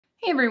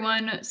Hey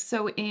everyone,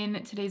 so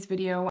in today's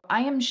video,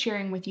 I am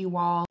sharing with you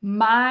all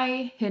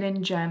my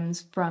hidden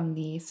gems from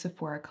the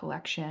Sephora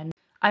collection.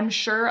 I'm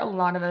sure a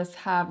lot of us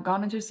have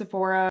gone into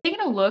Sephora, taken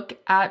a look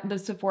at the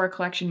Sephora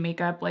collection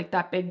makeup, like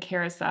that big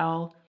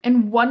carousel,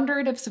 and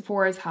wondered if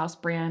Sephora's house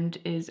brand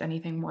is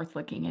anything worth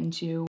looking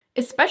into.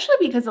 Especially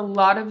because a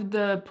lot of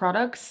the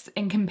products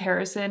in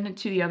comparison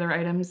to the other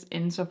items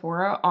in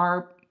Sephora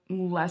are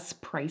less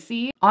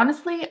pricey.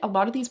 Honestly, a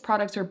lot of these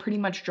products are pretty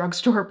much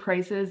drugstore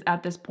prices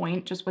at this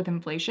point, just with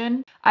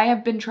inflation. I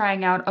have been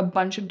trying out a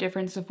bunch of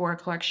different Sephora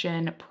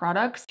collection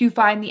products to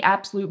find the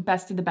absolute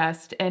best of the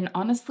best, and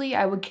honestly,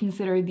 I would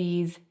consider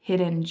these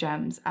hidden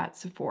gems at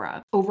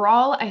Sephora.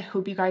 Overall, I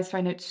hope you guys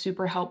find it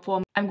super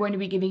helpful. I'm going to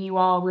be giving you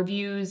all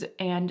reviews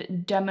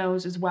and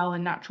demos as well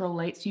in natural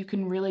light so you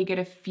can really get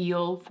a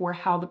feel for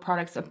how the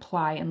products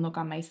apply and look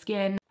on my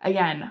skin.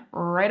 Again,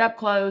 right up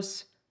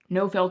close,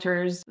 no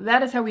filters.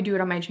 That is how we do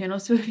it on my channel.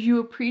 So if you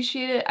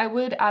appreciate it, I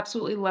would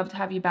absolutely love to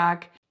have you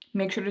back.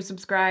 Make sure to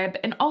subscribe.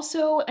 And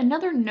also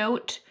another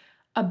note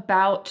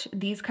about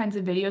these kinds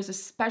of videos,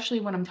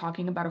 especially when I'm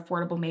talking about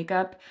affordable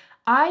makeup,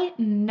 I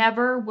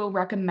never will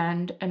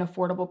recommend an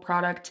affordable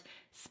product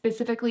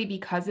specifically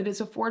because it is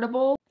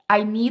affordable.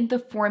 I need the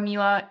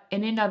formula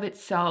in and of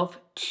itself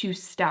to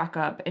stack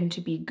up and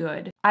to be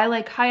good. I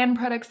like high-end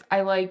products,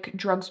 I like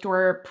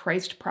drugstore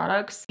priced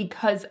products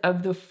because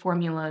of the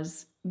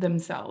formulas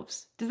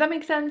themselves. Does that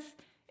make sense?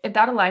 If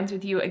that aligns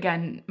with you,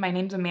 again, my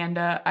name's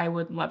Amanda. I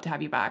would love to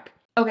have you back.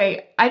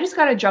 Okay, I just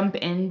gotta jump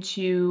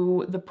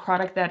into the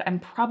product that I'm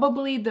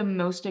probably the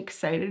most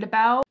excited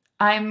about.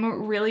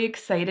 I'm really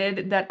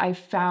excited that I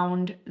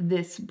found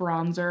this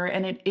bronzer,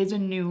 and it is a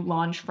new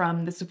launch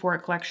from the Sephora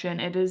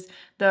collection. It is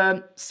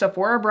the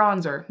Sephora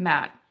Bronzer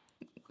Matte.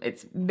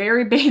 It's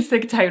very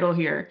basic title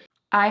here.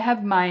 I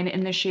have mine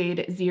in the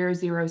shade 00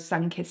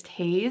 Sunkissed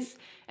Haze,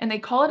 and they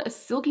call it a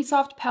silky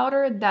soft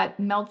powder that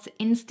melts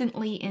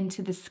instantly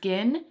into the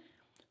skin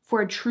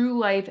for a true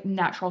life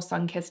natural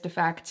sun-kissed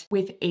effect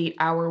with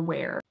 8-hour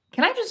wear.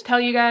 Can I just tell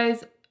you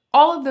guys,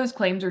 all of those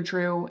claims are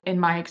true in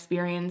my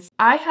experience.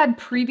 I had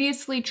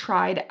previously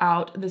tried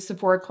out the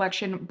Sephora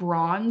collection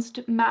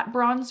bronzed matte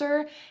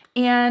bronzer,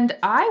 and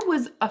I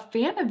was a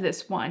fan of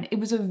this one. It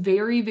was a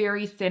very,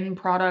 very thin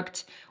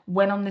product,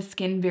 went on the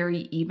skin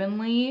very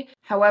evenly.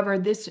 However,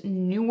 this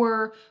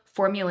newer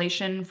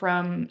formulation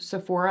from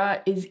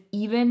Sephora is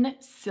even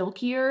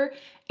silkier,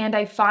 and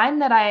I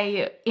find that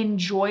I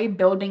enjoy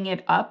building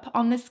it up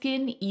on the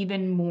skin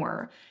even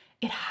more.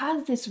 It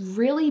has this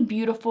really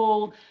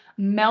beautiful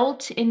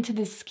melt into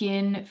the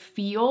skin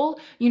feel.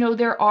 You know,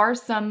 there are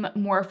some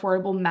more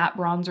affordable matte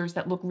bronzers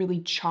that look really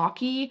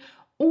chalky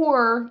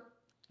or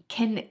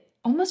can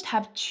almost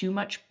have too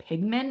much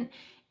pigment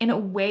in a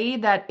way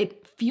that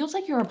it feels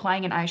like you're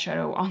applying an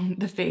eyeshadow on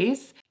the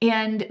face,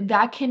 and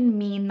that can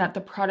mean that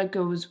the product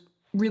goes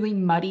really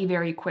muddy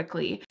very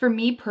quickly. For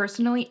me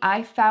personally,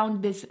 I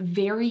found this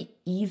very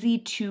easy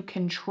to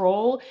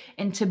control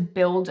and to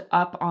build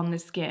up on the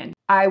skin.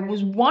 I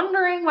was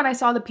wondering when I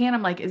saw the pan,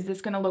 I'm like, is this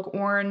gonna look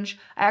orange?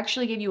 I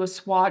actually gave you a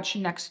swatch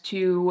next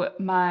to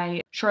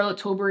my Charlotte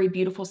Tilbury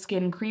Beautiful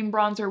Skin Cream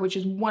Bronzer, which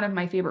is one of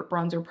my favorite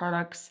bronzer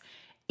products.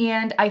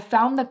 And I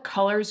found the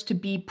colors to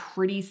be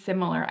pretty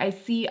similar. I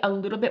see a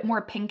little bit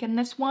more pink in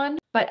this one,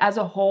 but as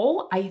a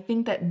whole, I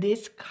think that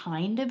this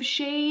kind of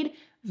shade,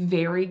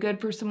 very good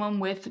for someone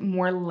with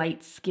more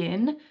light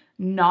skin,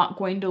 not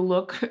going to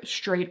look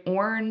straight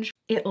orange.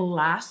 It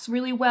lasts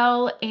really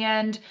well,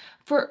 and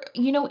for,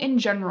 you know, in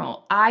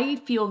general, I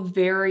feel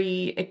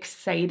very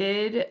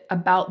excited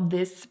about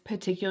this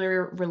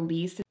particular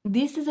release.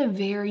 This is a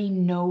very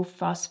no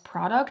fuss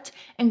product,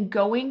 and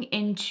going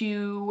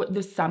into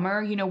the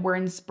summer, you know, we're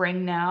in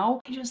spring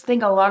now, I just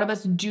think a lot of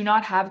us do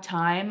not have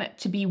time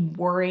to be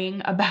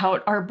worrying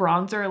about our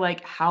bronzer,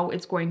 like how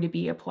it's going to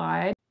be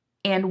applied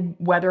and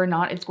whether or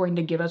not it's going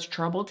to give us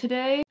trouble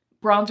today.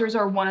 Bronzers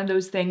are one of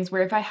those things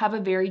where if I have a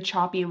very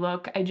choppy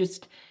look,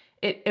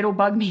 it'll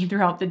bug me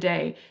throughout the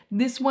day.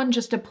 This one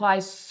just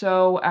applies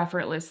so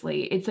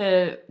effortlessly. It's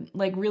a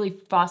like really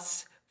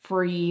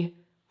fuss-free,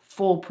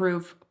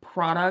 foolproof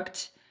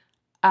product.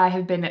 I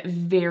have been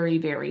very,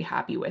 very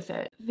happy with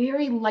it.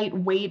 Very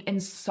lightweight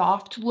and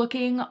soft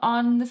looking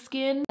on the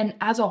skin, and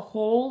as a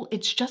whole,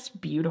 it's just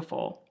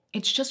beautiful.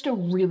 It's just a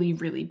really,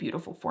 really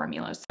beautiful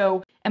formula.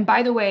 So, and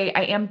by the way,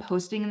 I am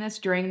posting this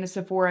during the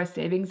Sephora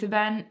savings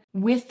event.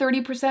 With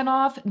 30%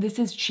 off, this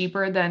is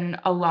cheaper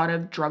than a lot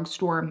of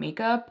drugstore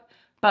makeup,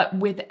 but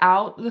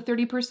without the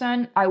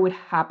 30%, I would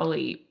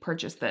happily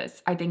purchase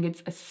this. I think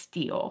it's a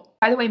steal.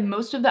 By the way,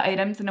 most of the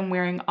items that I'm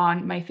wearing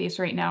on my face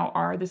right now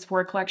are the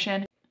Sephora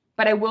collection,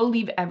 but I will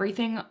leave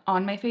everything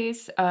on my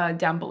face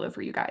down below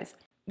for you guys.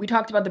 We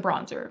talked about the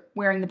bronzer,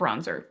 wearing the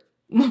bronzer.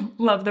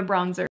 Love the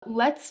bronzer.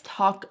 Let's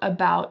talk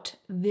about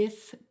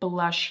this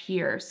blush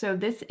here. So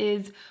this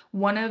is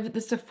one of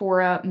the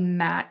Sephora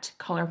matte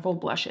colorful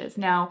blushes.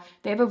 Now,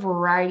 they have a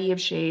variety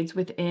of shades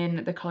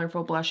within the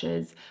colorful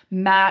blushes,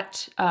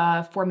 matte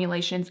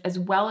formulations, as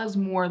well as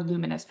more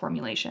luminous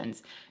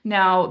formulations.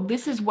 Now,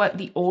 this is what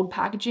the old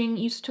packaging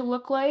used to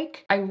look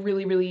like. I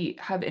really, really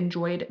have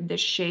enjoyed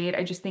this shade.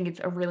 I just think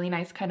it's a really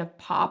nice kind of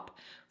pop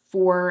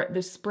for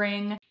the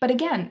spring. But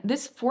again,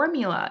 this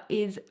formula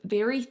is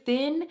very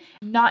thin,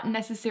 not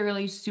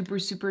necessarily super,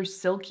 super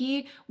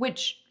silky,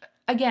 which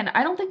again,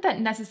 I don't think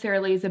that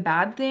necessarily is a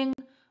bad thing.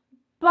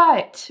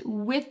 But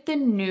with the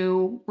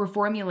new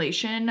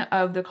reformulation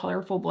of the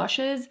colorful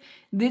blushes,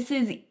 this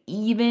is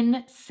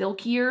even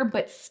silkier,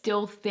 but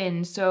still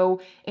thin.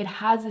 So it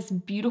has this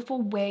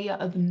beautiful way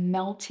of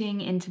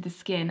melting into the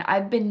skin.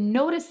 I've been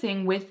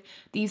noticing with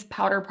these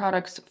powder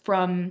products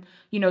from,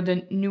 you know,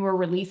 the newer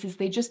releases,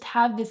 they just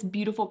have this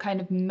beautiful kind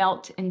of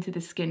melt into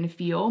the skin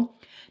feel.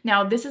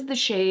 Now, this is the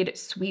shade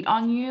Sweet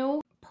on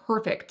You.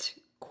 Perfect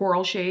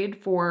coral shade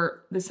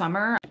for the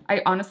summer.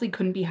 I honestly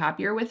couldn't be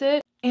happier with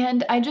it.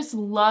 And I just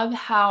love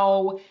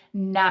how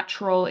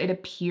natural it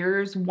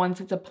appears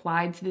once it's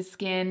applied to the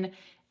skin.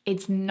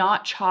 It's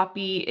not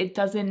choppy. It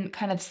doesn't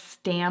kind of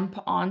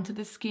stamp onto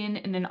the skin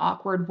in an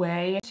awkward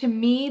way. To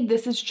me,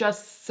 this is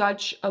just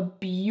such a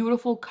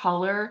beautiful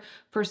color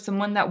for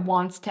someone that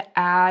wants to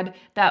add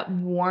that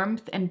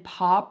warmth and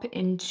pop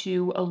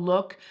into a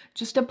look.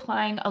 Just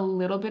applying a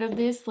little bit of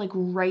this like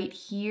right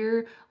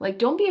here. Like,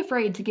 don't be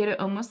afraid to get it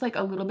almost like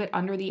a little bit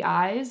under the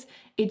eyes.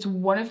 It's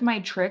one of my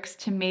tricks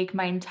to make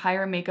my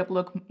entire makeup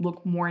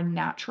look more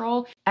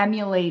natural.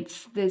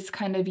 Emulates this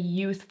kind of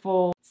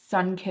youthful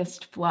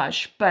sun-kissed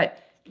flush.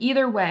 But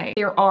either way,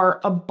 there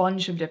are a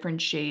bunch of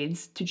different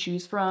shades to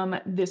choose from.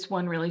 This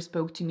one really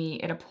spoke to me.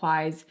 It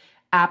applies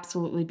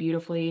absolutely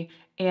beautifully.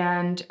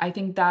 And I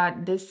think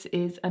that this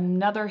is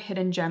another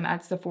hidden gem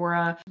at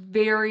Sephora.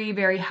 Very,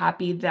 very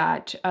happy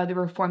that the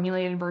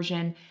reformulated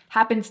version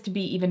happens to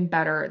be even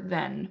better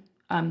than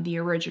the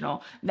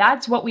original.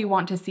 That's what we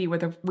want to see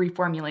with a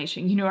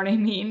reformulation. You know what I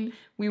mean?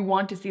 We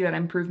want to see that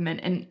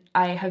improvement, and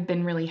I have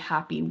been really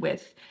happy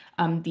with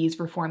these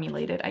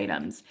reformulated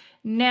items.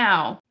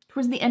 Now,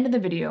 towards the end of the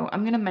video,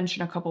 I'm gonna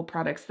mention a couple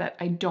products that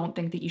I don't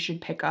think that you should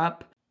pick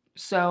up.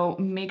 So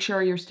make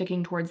sure you're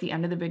sticking towards the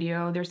end of the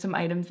video. There's some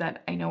items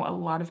that I know a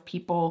lot of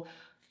people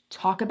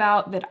talk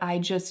about that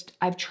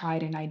I've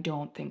tried and I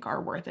don't think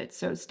are worth it.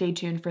 So stay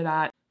tuned for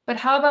that. But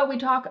how about we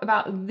talk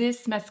about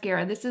this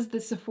mascara? This is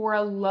the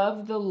Sephora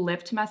Love the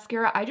Lift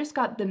mascara. I just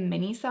got the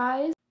mini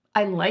size.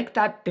 I like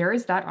that there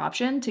is that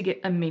option to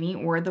get a mini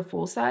or the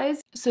full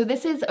size. So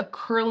this is a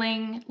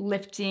curling,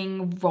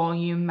 lifting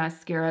volume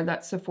mascara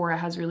that Sephora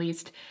has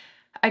released.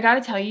 I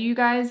gotta tell you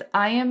guys,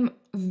 I am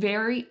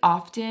very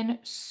often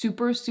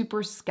super,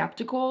 super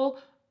skeptical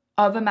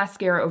of a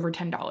mascara over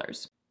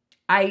 $10.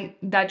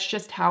 That's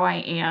just how I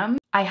am.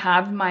 I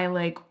have my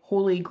like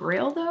holy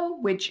grail though,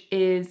 which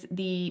is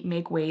the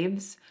Make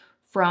Waves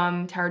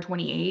from Tower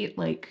 28.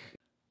 Like,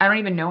 I don't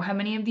even know how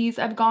many of these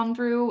I've gone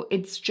through.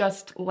 It's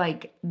just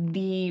like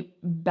the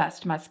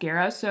best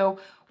mascara. So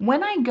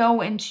when I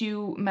go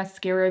into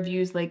mascara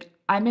reviews, like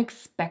I'm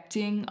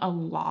expecting a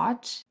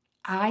lot.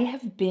 I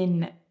have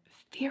been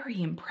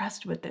very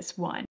impressed with this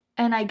one.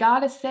 And I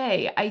gotta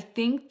say, I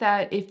think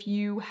that if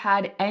you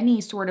had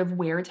any sort of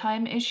wear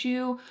time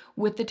issue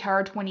with the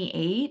Tower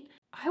 28,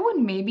 I would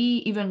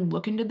maybe even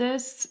look into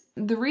this.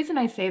 The reason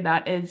I say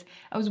that is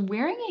I was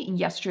wearing it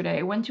yesterday.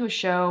 I went to a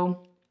show.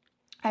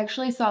 I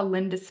actually saw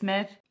Linda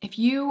Smith. If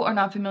you are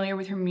not familiar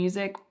with her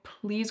music,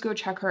 please go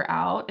check her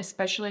out,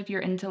 especially if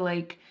you're into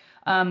like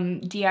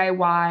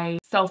DIY,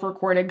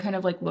 self-recorded kind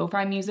of like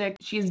lo-fi music.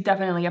 She's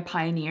definitely a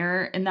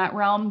pioneer in that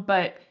realm,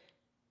 but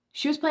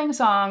she was playing a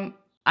song,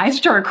 I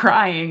started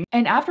crying,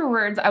 and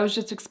afterwards I was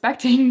just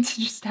expecting to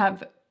just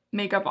have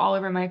makeup all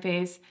over my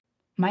face.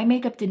 My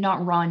makeup did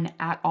not run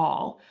at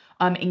all,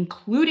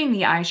 including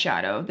the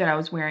eyeshadow that I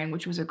was wearing,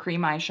 which was a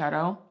cream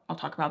eyeshadow. I'll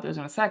talk about those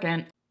in a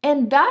second.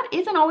 And that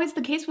isn't always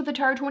the case with the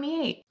Tower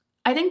 28.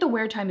 I think the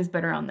wear time is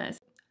better on this.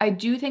 I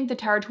do think the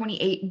Tower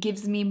 28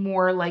 gives me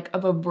more like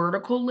of a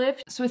vertical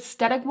lift. So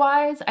aesthetic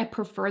wise, I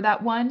prefer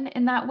that one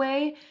in that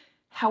way.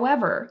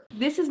 However,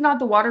 this is not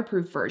the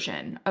waterproof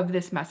version of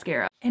this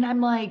mascara. And I'm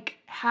like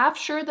half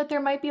sure that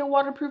there might be a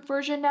waterproof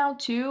version now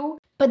too.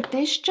 But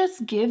this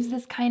just gives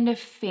this kind of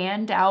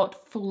fanned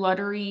out,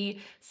 fluttery,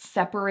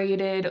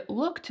 separated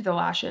look to the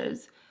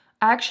lashes.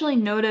 I actually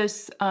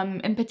notice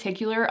in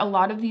particular a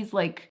lot of these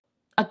like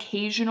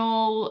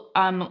occasional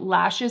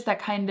lashes that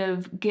kind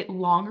of get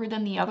longer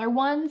than the other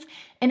ones.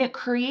 And it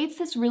creates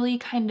this really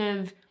kind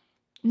of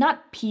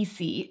not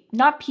PC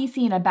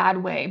in a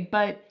bad way,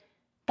 but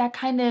that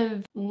kind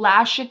of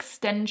lash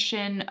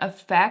extension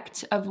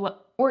effect of,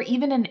 or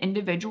even an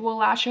individual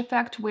lash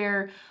effect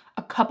where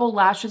a couple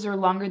lashes are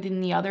longer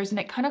than the others, and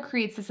it kind of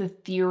creates this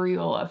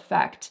ethereal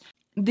effect.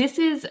 This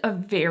is a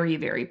very,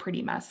 very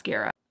pretty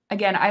mascara.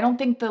 Again, I don't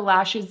think the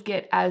lashes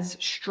get as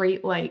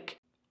straight, like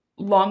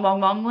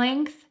long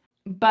length,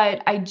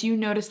 but I do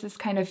notice this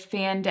kind of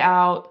fanned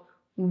out,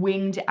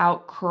 winged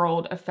out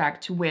curled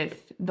effect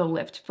with the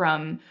lift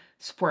from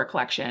Sephora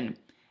collection.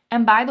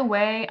 And by the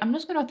way, I'm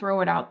just gonna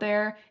throw it out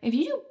there. If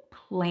you do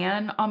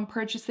plan on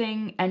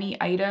purchasing any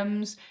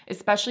items,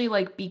 especially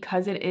like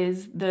because it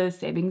is the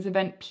savings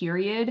event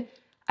period,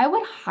 I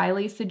would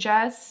highly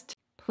suggest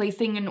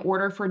placing an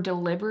order for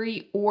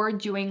delivery or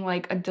doing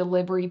like a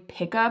delivery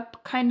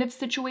pickup kind of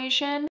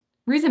situation.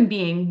 Reason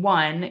being,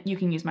 one, you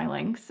can use my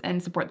links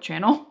and support the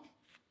channel.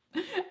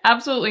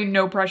 Absolutely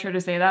no pressure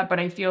to say that, but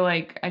I feel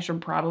like I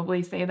should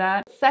probably say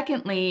that.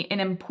 Secondly,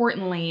 and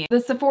importantly, the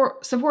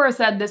Sephora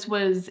said this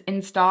was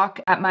in stock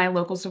at my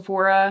local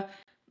Sephora.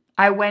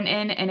 I went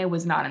in and it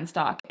was not in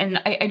stock.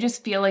 And I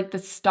just feel like the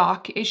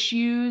stock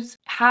issues,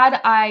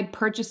 had I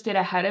purchased it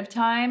ahead of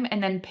time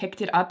and then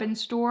picked it up in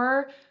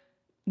store,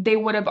 they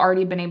would have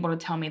already been able to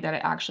tell me that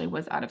it actually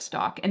was out of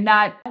stock. And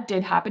that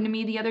did happen to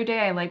me the other day.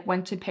 I like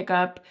went to pick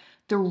up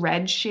the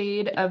red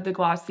shade of the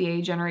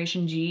Glossier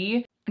Generation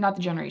G, not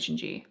the Generation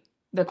G,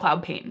 the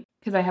Cloud Paint,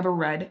 because I have a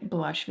red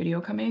blush video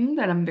coming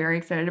that I'm very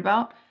excited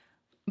about.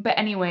 But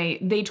anyway,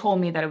 they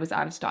told me that it was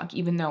out of stock,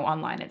 even though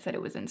online it said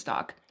it was in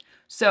stock.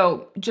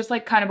 So just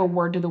like kind of a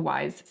word to the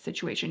wise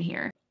situation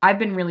here. I've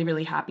been really,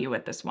 really happy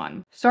with this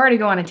one. Sorry to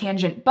go on a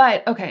tangent,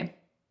 but okay,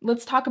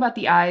 let's talk about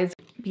the eyes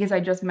because I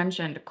just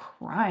mentioned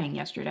crying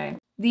yesterday.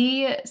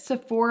 The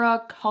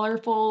Sephora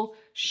Colorful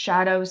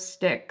Shadow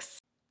Sticks.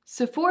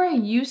 Sephora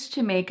used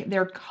to make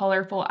their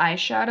colorful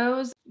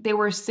eyeshadows. They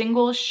were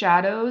single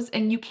shadows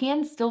and you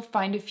can still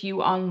find a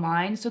few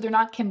online, so they're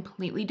not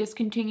completely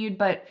discontinued,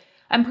 but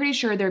I'm pretty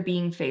sure they're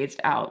being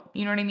phased out.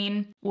 You know what I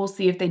mean? We'll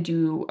see if they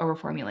do a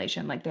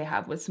reformulation like they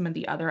have with some of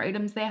the other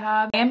items they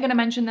have. I am gonna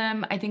mention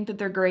them. I think that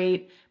they're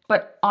great,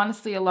 but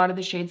honestly, a lot of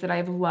the shades that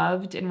I've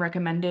loved and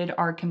recommended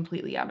are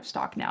completely out of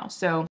stock now.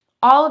 So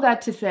all of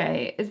that to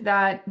say is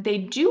that they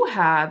do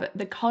have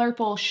the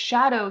colorful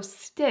shadow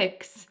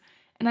sticks,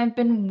 and I've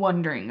been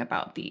wondering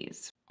about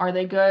these. Are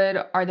they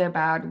good? Are they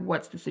bad?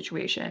 What's the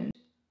situation?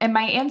 And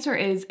my answer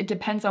is it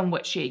depends on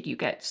what shade you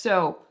get.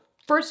 So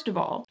first of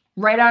all,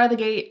 right out of the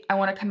gate, I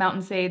want to come out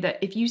and say that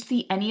if you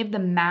see any of the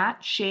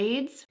matte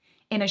shades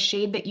in a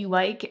shade that you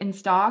like in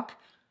stock,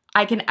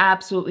 I can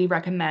absolutely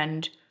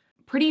recommend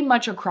pretty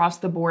much across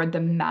the board the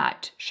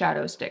matte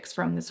shadow sticks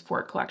from the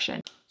Sephora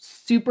collection.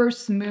 Super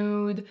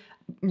smooth,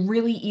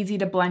 really easy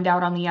to blend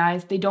out on the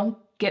eyes. They don't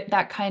get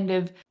that kind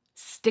of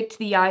stick to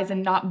the eyes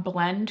and not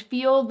blend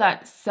feel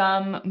that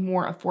some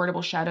more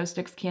affordable shadow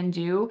sticks can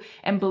do.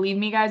 And believe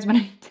me guys, when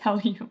I tell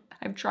you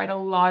I've tried a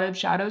lot of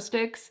shadow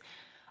sticks,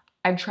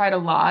 I've tried a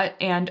lot,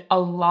 and a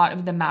lot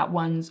of the matte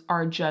ones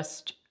are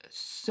just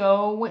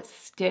so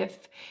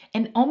stiff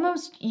and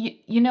almost,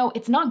 you know,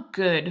 it's not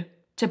good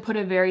to put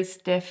a very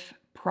stiff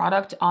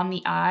product on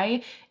the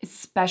eye,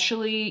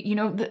 especially, you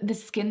know, the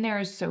skin there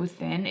is so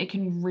thin, it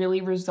can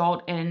really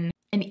result in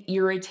an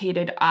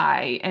irritated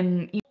eye.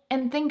 And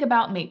think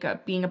about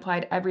makeup being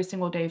applied every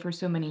single day for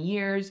so many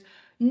years.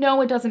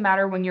 No, it doesn't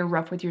matter when you're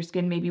rough with your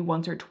skin, maybe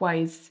once or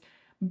twice,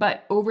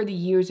 but over the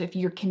years, if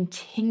you're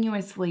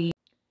continuously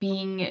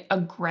being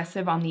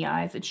aggressive on the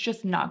eyes, it's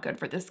just not good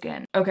for the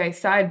skin. Okay,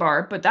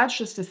 sidebar, but that's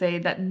just to say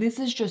that this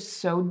is just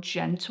so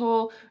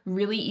gentle,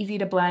 really easy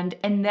to blend,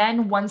 and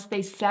then once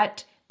they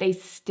set, they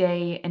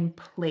stay in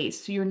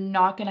place. So you're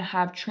not gonna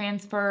have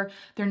transfer,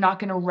 they're not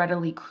gonna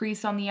readily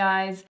crease on the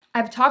eyes.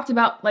 I've talked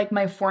about like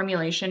my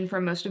formulation for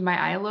most of my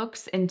eye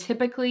looks, and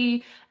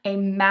typically a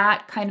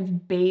matte kind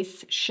of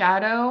base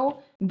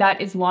shadow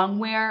that is long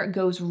wear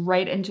goes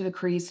right into the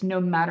crease no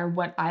matter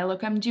what eye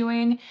look I'm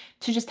doing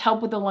to just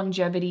help with the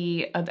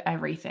longevity of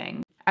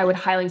everything. I would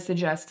highly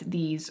suggest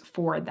these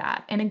for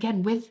that. And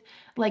again, with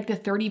like the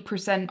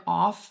 30%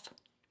 off,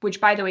 which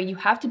by the way, you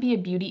have to be a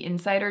beauty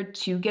insider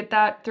to get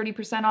that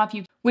 30% off,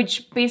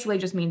 which basically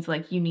just means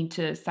like you need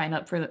to sign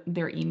up for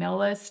their email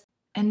list.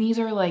 And these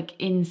are like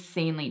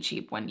insanely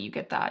cheap when you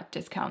get that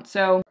discount.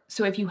 So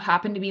if you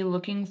happen to be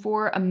looking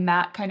for a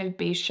matte kind of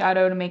base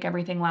shadow to make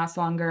everything last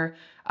longer,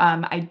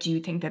 I do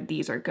think that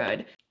these are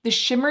good. The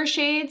shimmer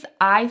shades,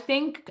 I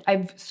think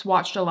I've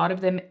swatched a lot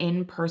of them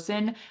in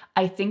person.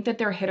 I think that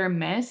they're hit or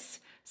miss.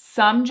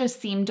 Some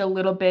just seemed a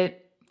little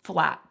bit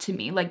flat to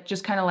me, like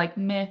just kind of like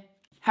meh.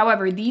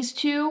 However, these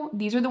two,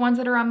 these are the ones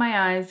that are on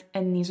my eyes,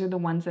 and these are the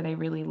ones that I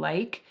really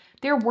like.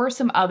 There were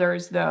some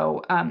others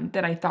though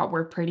that I thought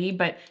were pretty,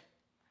 but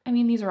I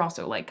mean, these are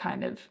also like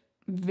kind of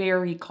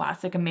very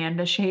classic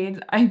Amanda shades,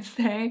 I'd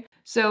say.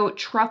 So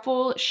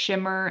Truffle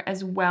Shimmer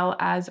as well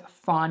as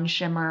Fawn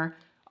Shimmer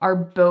are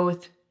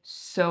both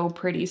so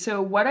pretty.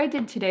 So what I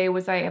did today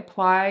was I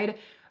applied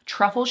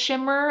Truffle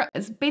Shimmer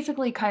as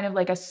basically kind of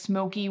like a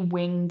smoky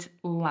winged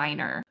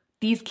liner.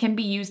 These can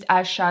be used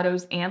as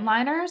shadows and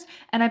liners,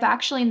 and I've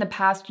actually in the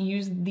past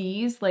used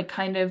these like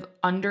kind of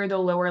under the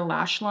lower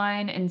lash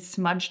line and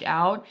smudged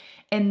out,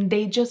 and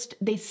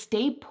they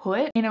stay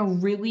put in a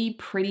really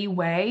pretty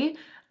way.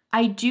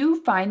 I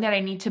do find that I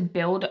need to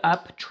build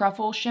up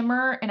Truffle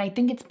Shimmer, and I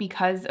think it's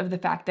because of the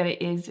fact that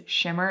it is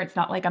shimmer. It's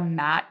not like a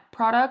matte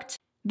product.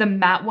 The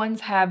matte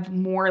ones have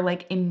more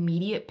like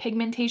immediate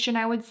pigmentation,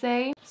 I would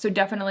say. So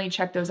definitely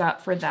check those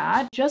out for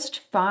that. Just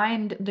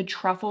find the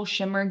Truffle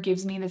Shimmer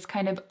gives me this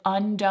kind of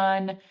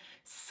undone,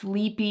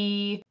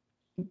 sleepy,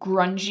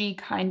 grungy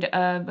kind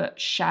of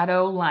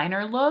shadow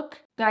liner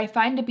look that I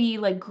find to be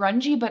like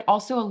grungy, but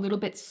also a little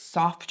bit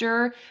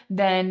softer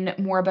than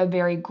more of a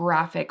very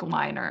graphic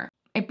liner.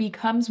 It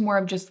becomes more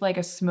of just like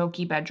a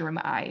smoky bedroom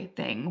eye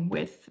thing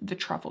with the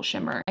Truffle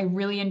Shimmer. I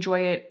really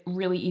enjoy it,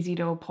 really easy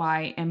to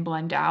apply and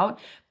blend out.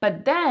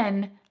 But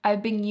then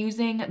I've been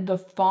using the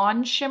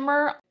Fawn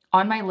Shimmer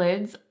on my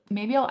lids.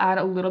 Maybe I'll add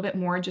a little bit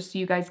more just so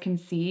you guys can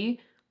see.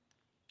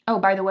 Oh,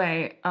 by the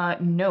way,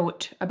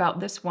 note about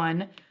this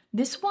one.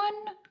 This one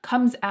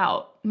comes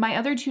out. My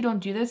other two don't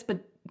do this, but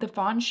the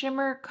Fawn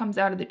Shimmer comes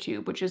out of the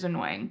tube, which is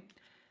annoying.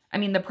 I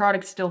mean, the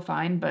product's still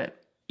fine, but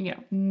you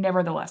know,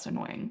 nevertheless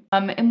annoying.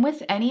 And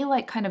with any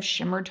like kind of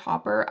shimmer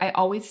topper, I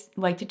always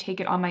like to take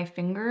it on my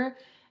finger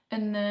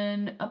and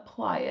then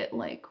apply it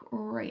like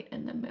right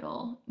in the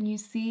middle. You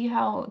see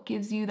how it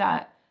gives you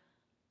that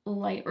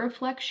light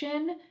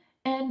reflection?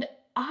 And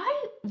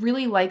I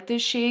really like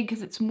this shade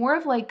because it's more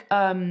of like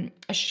a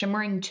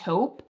shimmering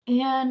taupe.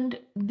 And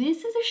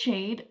this is a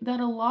shade that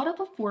a lot of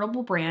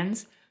affordable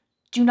brands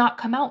do not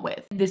come out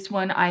with. This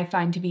one I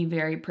find to be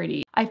very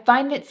pretty. I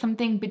find it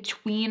something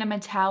between a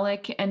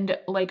metallic and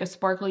like a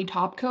sparkly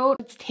top coat.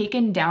 It's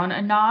taken down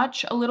a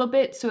notch a little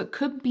bit, so it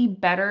could be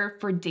better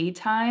for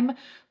daytime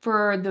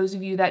for those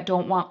of you that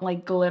don't want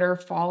like glitter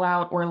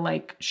fallout or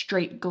like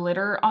straight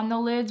glitter on the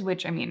lids,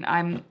 which I mean,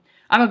 I'm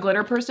a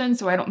glitter person,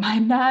 so I don't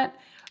mind that.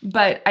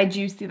 But I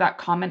do see that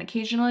comment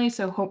occasionally,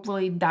 so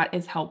hopefully that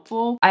is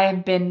helpful. I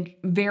have been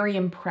very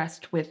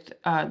impressed with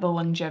the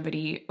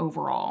longevity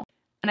overall.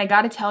 And I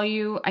gotta tell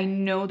you, I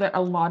know that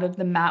a lot of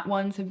the matte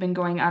ones have been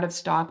going out of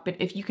stock, but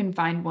if you can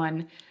find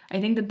one, I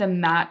think that the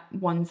matte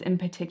ones in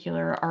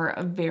particular are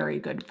a very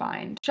good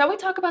find. Shall we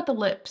talk about the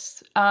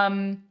lips?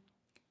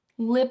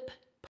 Lip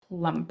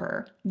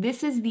Plumper.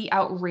 This is the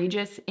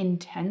Outrageous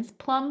Intense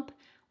Plump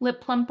lip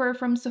plumper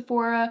from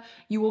Sephora.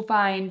 You will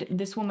find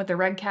this one with the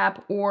red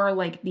cap or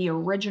like the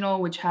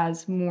original, which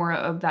has more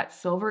of that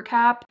silver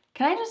cap.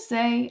 Can I just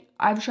say,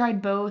 I've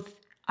tried both,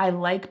 I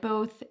like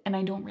both, and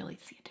I don't really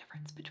see a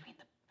difference between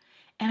them.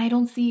 And I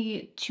don't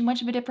see too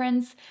much of a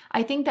difference.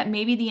 I think that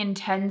maybe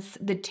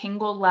the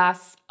tingle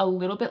lasts a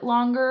little bit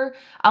longer.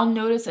 I'll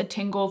notice a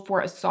tingle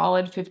for a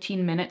solid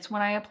 15 minutes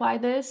when I apply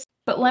this.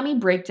 But let me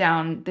break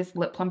down this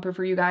lip plumper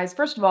for you guys.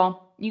 First of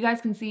all, you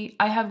guys can see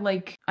I have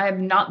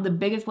not the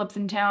biggest lips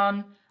in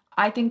town.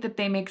 I think that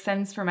they make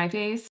sense for my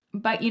face,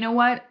 but you know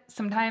what?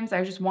 Sometimes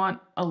I just want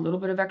a little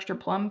bit of extra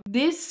plump.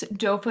 This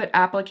doe foot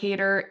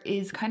applicator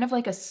is kind of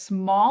like a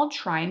small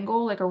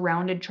triangle, like a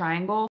rounded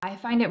triangle. I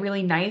find it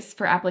really nice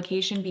for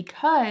application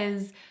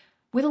because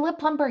with a lip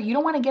plumper, you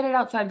don't want to get it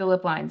outside the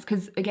lip lines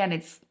because again,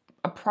 it's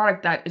a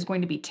product that is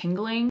going to be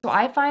tingling. So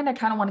I find I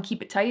kind of want to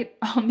keep it tight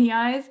on the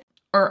eyes.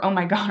 Or, oh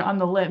my God, on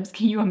the lips.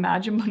 Can you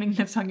imagine putting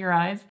this on your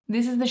eyes?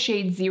 This is the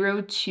shade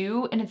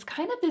 02, and it's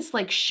kind of this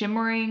like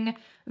shimmering,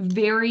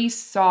 very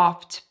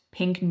soft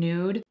pink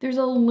nude. There's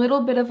a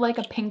little bit of like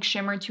a pink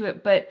shimmer to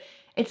it, but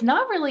it's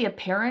not really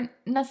apparent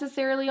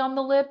necessarily on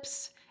the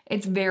lips.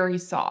 It's very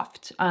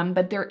soft,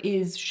 but there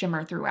is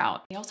shimmer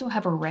throughout. They also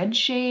have a red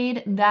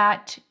shade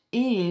that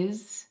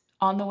is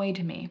on the way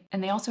to me.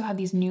 And they also have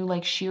these new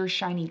like sheer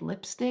shiny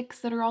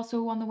lipsticks that are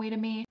also on the way to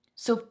me.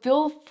 So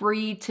feel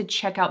free to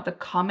check out the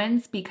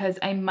comments because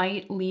I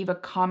might leave a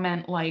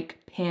comment like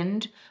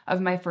pinned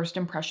of my first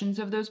impressions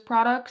of those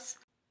products.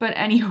 But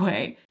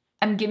anyway,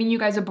 I'm giving you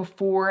guys a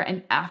before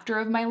and after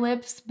of my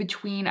lips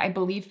between, I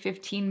believe,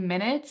 15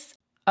 minutes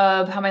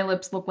of how my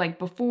lips look like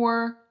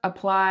before,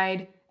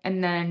 applied,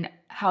 and then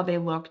how they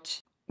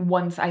looked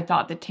once I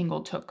thought the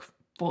tingle took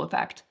full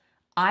effect.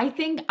 I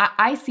think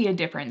I see a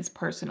difference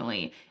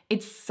personally.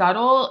 It's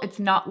subtle. It's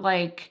not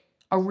like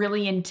a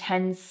really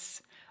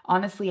intense.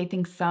 Honestly, I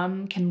think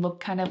some can look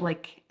kind of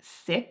like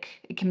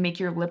sick. It can make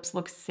your lips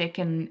look sick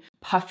and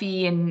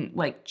puffy and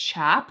like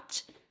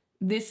chapped.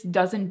 This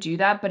doesn't do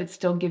that, but it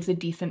still gives a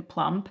decent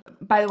plump.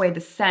 By the way,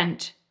 the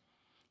scent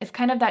is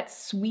kind of that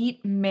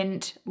sweet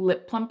mint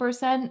lip plumper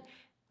scent,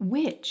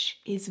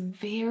 which is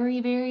very,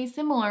 very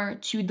similar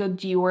to the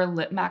Dior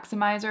lip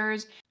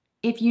maximizers.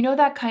 If you know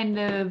that kind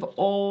of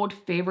old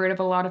favorite of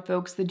a lot of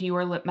folks, the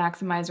Dior Lip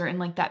Maximizer in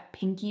like that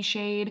pinky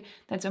shade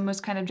that's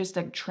almost kind of just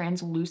like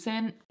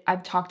translucent.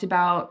 I've talked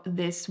about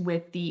this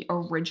with the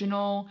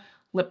original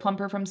lip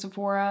plumper from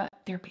Sephora.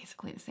 They're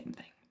basically the same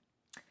thing.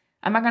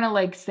 I'm not gonna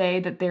like say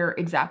that they're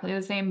exactly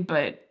the same,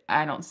 but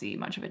I don't see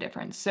much of a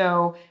difference.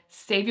 So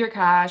save your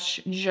cash,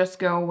 just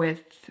go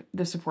with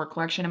the Sephora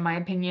collection in my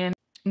opinion.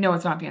 No,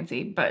 it's not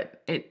fancy,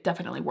 but it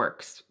definitely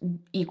works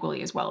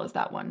equally as well as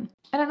that one.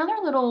 And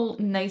another little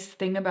nice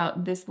thing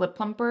about this lip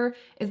plumper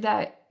is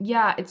that,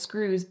 yeah, it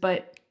screws,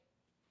 but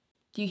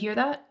do you hear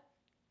that?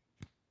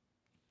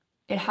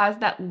 It has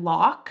that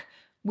lock,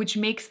 which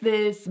makes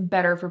this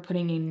better for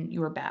putting in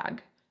your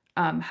bag.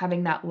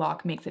 Having that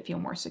lock makes it feel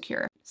more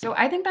secure. So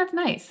I think that's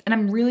nice. And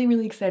I'm really,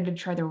 really excited to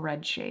try the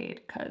red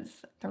shade because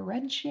the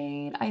red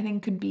shade I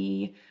think could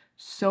be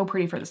so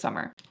pretty for the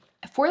summer.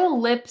 For the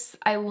lips,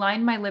 I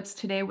lined my lips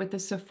today with the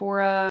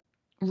Sephora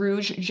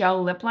Rouge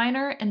Gel Lip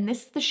Liner, and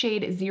this is the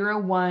shade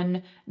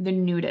 01, the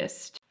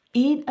Nudist.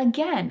 It,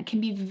 again,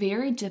 can be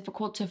very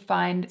difficult to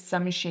find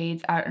some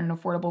shades at an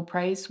affordable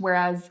price,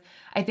 whereas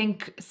I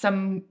think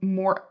some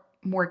more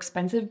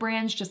expensive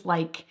brands just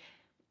like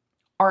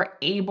are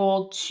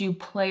able to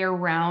play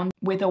around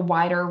with a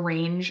wider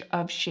range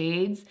of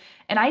shades.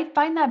 And I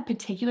find that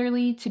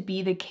particularly to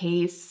be the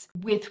case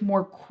with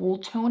more cool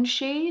tone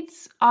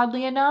shades,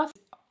 oddly enough.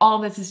 All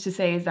this is to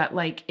say is that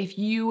like if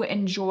you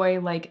enjoy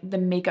like the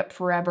Makeup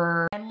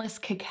Forever Endless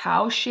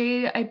Cacao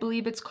shade, I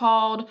believe it's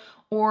called,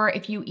 or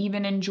if you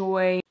even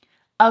enjoy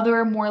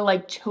other more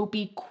like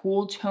taupey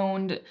cool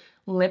toned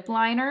lip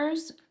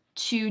liners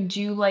to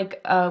do like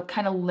a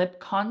kind of lip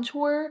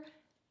contour,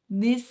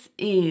 this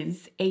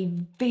is a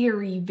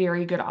very,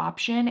 very good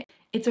option.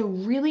 It's a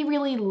really,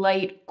 really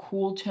light,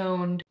 cool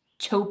toned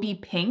taupey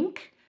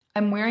pink.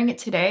 I'm wearing it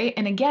today,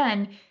 and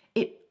again,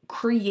 it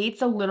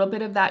creates a little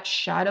bit of that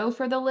shadow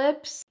for the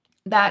lips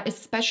that,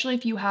 especially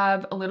if you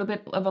have a little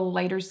bit of a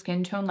lighter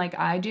skin tone like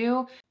I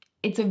do,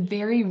 it's a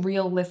very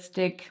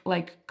realistic,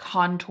 like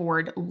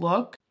contoured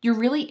look. You're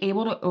really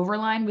able to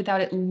overline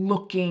without it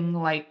looking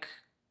like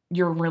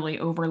you're really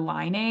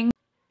overlining,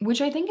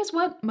 which I think is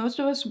what most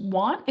of us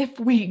want if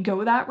we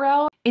go that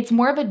route. It's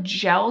more of a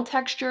gel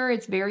texture.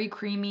 It's very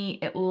creamy.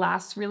 It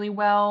lasts really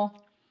well,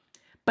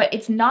 but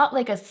it's not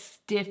like a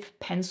stiff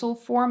pencil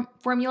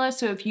formula.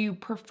 So if you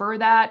prefer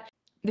that,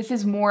 this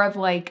is more of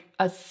like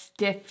a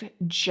stiff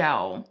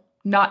gel,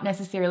 not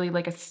necessarily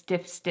like a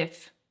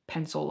stiff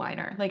pencil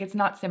liner. Like it's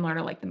not similar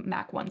to like the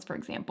MAC ones, for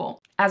example.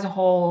 As a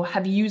whole,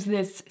 have used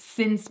this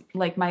since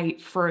like my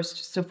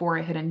first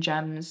Sephora Hidden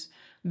Gems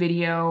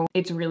video.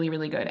 It's really,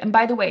 really good. And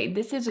by the way,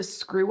 this is a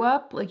screw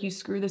up, like you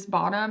screw this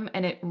bottom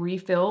and it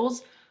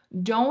refills.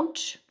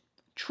 Don't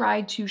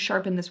try to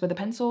sharpen this with a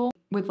pencil,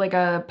 with like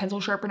a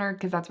pencil sharpener,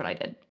 because that's what I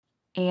did.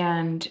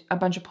 And a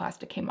bunch of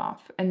plastic came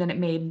off and then it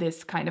made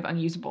this kind of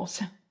unusable.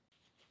 So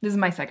this is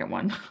my second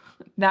one.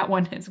 That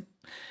one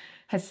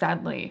has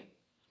sadly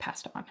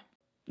passed on.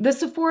 The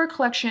Sephora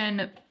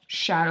collection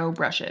shadow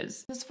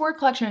brushes. The Sephora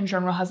collection in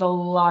general has a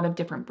lot of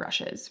different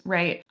brushes,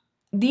 right?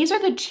 These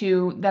are the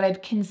two that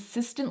I've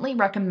consistently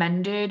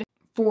recommended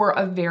for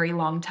a very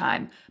long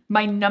time.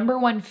 My number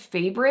one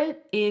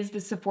favorite is the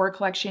Sephora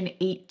Collection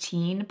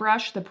 18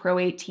 brush, the Pro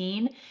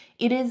 18.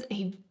 It is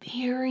a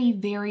very,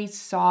 very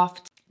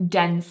soft,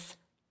 dense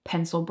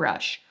pencil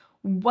brush.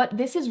 What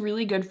this is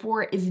really good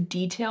for is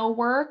detail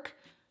work.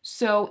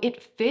 So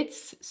it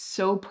fits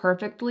so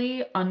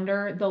perfectly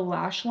under the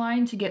lash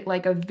line to get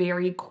like a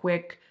very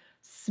quick,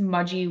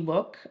 smudgy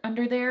look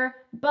under there.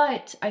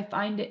 But I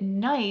find it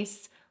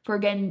nice for,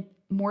 again,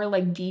 more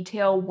like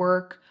detail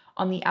work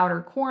on the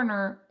outer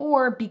corner,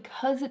 or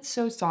because it's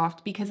so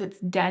soft, because it's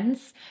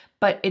dense,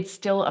 but it's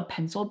still a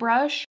pencil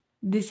brush,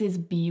 this is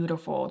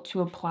beautiful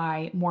to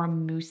apply more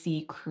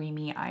moussey,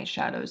 creamy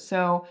eyeshadows.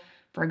 So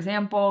for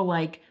example,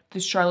 like the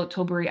Charlotte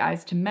Tilbury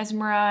Eyes to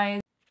Mesmerize,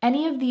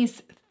 any of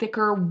these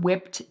thicker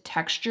whipped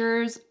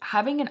textures,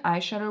 having an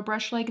eyeshadow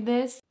brush like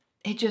this,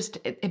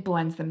 it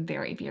blends them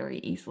very, very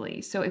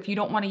easily. So if you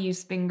don't want to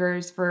use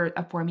fingers for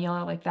a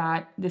formula like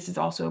that, this is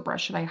also a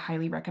brush that I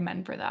highly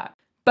recommend for that.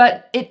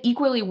 But it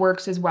equally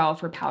works as well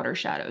for powder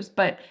shadows,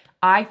 but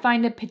I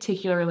find it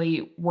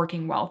particularly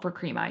working well for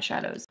cream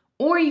eyeshadows.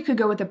 Or you could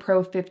go with the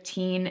Pro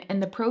 15,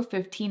 and the Pro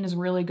 15 is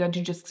really good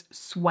to just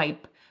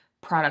swipe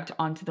product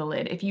onto the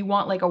lid. If you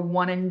want like a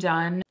one and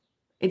done,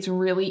 it's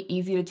really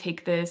easy to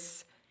take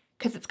this,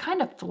 because it's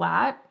kind of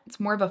flat. It's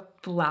more of a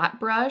flat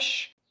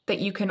brush that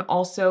you can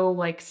also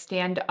like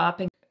stand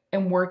up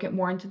and work it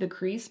more into the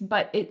crease,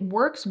 but it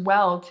works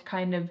well to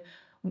kind of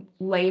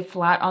lay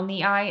flat on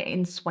the eye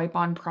and swipe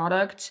on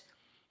product.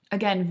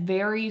 Again,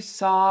 very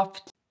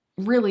soft,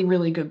 really,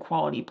 really good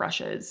quality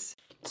brushes.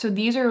 So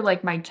these are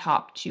like my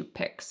top two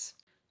picks.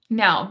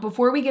 Now,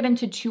 before we get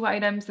into two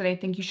items that I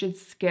think you should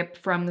skip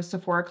from the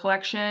Sephora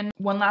collection,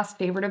 one last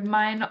favorite of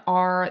mine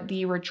are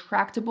the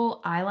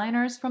retractable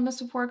eyeliners from the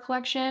Sephora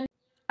collection.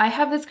 I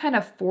have this kind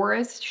of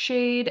forest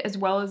shade as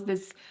well as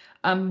this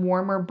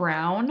warmer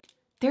brown.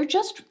 They're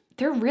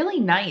really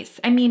nice.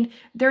 I mean,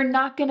 they're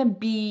not gonna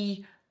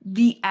be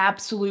the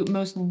absolute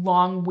most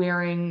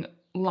long-wearing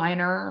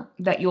liner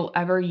that you'll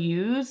ever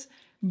use,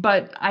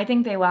 but I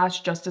think they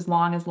last just as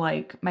long as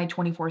like my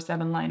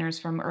 24/7 liners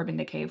from Urban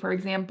Decay, for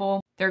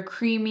example. They're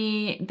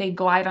creamy, they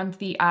glide onto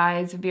the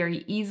eyes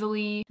very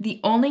easily. The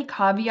only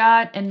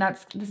caveat, and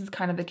this is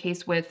kind of the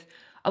case with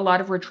a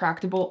lot of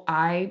retractable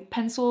eye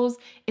pencils,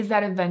 is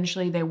that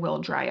eventually they will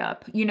dry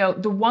up. You know,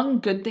 the one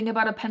good thing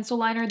about a pencil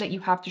liner that you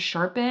have to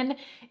sharpen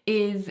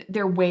is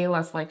they're way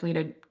less likely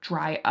to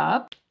dry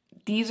up.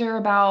 These are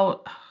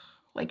about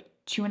like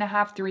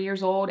 2.5, 3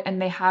 years old,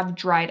 and they have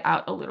dried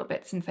out a little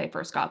bit since I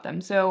first got them.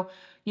 So,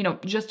 you know,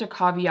 just a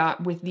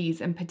caveat with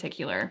these in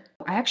particular.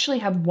 I actually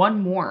have one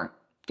more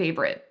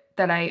favorite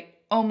that I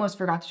almost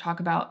forgot to talk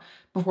about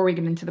before we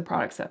get into the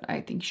products that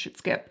I think you should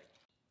skip.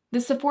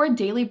 The Sephora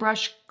Daily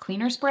Brush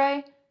Cleaner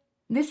Spray.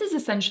 This is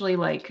essentially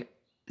like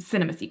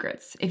Cinema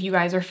Secrets. If you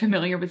guys are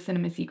familiar with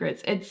Cinema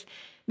Secrets,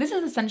 this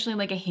is essentially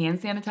like a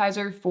hand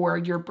sanitizer for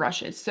your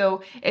brushes.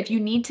 So if you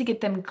need to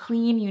get them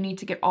clean, you need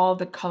to get all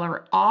the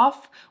color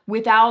off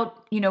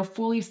without,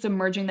 fully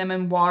submerging them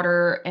in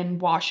water and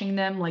washing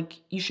them, like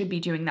you should be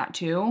doing that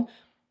too.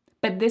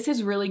 But this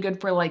is really good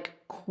for like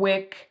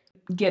quick,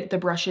 get the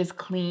brushes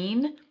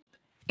clean.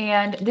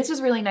 And this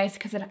is really nice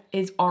because it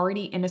is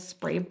already in a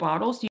spray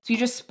bottle. So you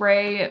just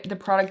spray the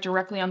product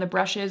directly on the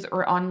brushes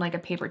or on like a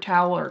paper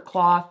towel or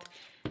cloth.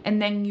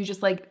 And then you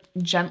just like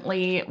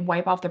gently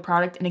wipe off the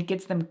product and it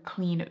gets them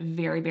clean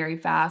very, very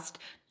fast.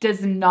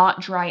 Does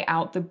not dry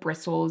out the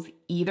bristles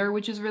either,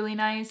 which is really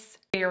nice.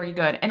 Very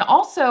good. And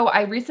also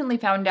I recently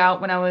found out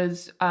when I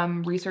was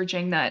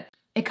researching that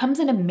it comes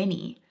in a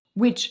mini,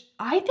 which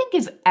I think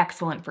is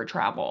excellent for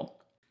travel.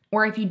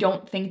 Or if you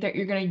don't think that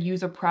you're gonna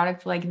use a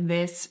product like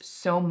this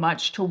so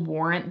much to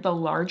warrant the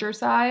larger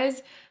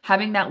size,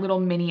 having that little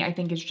mini I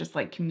think is just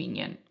like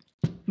convenient.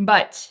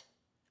 But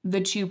the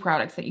two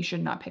products that you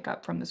should not pick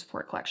up from the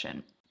Sephora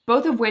collection,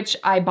 both of which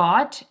I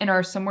bought and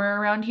are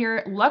somewhere around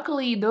here.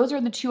 Luckily, those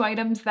are the two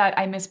items that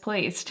I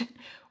misplaced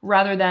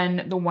rather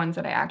than the ones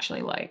that I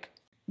actually like.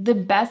 The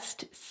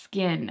Best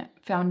Skin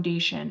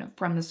foundation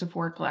from the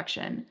Sephora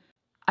collection.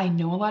 I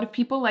know a lot of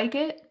people like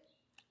it.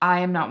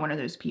 I am not one of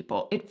those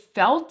people. It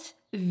felt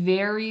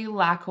very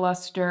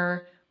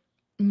lackluster,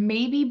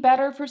 maybe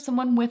better for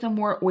someone with a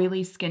more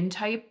oily skin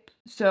type.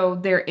 So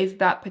there is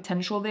that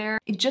potential there.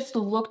 It just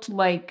looked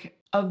like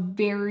a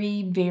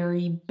very,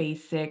 very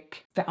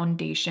basic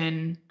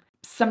foundation,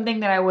 something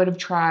that I would have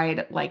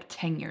tried like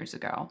 10 years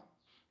ago.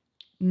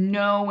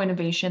 No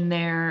innovation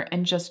there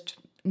and just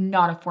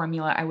not a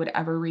formula I would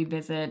ever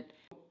revisit.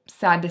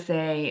 Sad to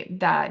say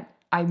that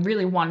I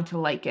really wanted to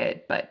like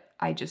it, but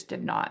I just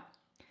did not.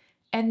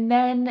 And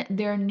then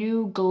their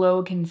new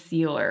Glow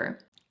Concealer.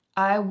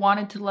 I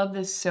wanted to love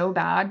this so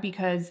bad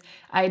because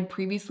I had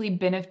previously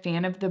been a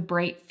fan of the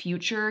Bright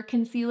Future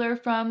concealer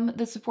from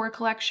the Sephora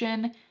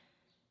collection.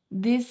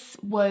 This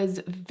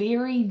was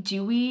very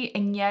dewy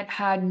and yet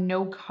had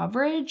no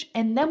coverage.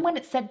 And then when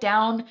it set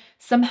down,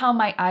 somehow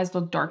my eyes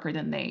looked darker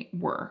than they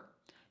were.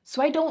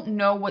 So I don't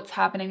know what's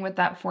happening with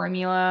that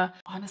formula.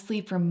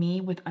 Honestly, for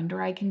me with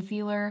under eye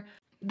concealer,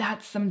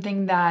 that's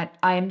something that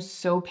I am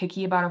so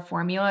picky about a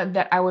formula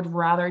that I would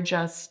rather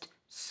just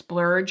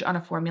splurge on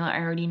a formula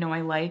I already know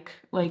I like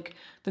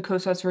the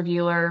Kosas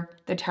Revealer,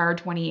 the Tara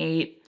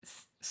 28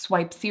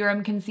 Swipe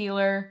Serum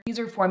Concealer. These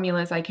are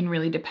formulas I can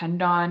really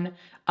depend on,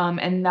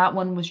 and that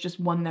one was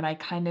just one that I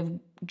kind of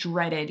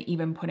dreaded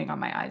even putting on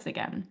my eyes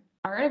again.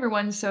 All right,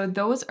 everyone, so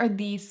those are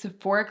the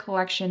Sephora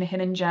collection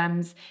hidden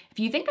gems. If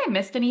you think I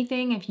missed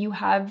anything, if you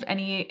have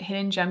any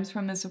hidden gems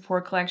from the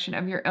Sephora collection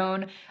of your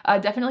own,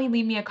 definitely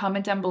leave me a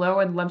comment down below.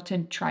 I'd love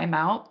to try them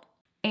out.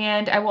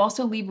 And I will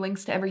also leave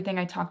links to everything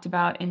I talked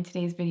about in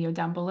today's video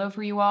down below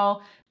for you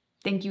all.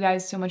 Thank you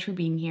guys so much for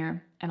being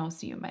here, and I'll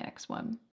see you in my next one.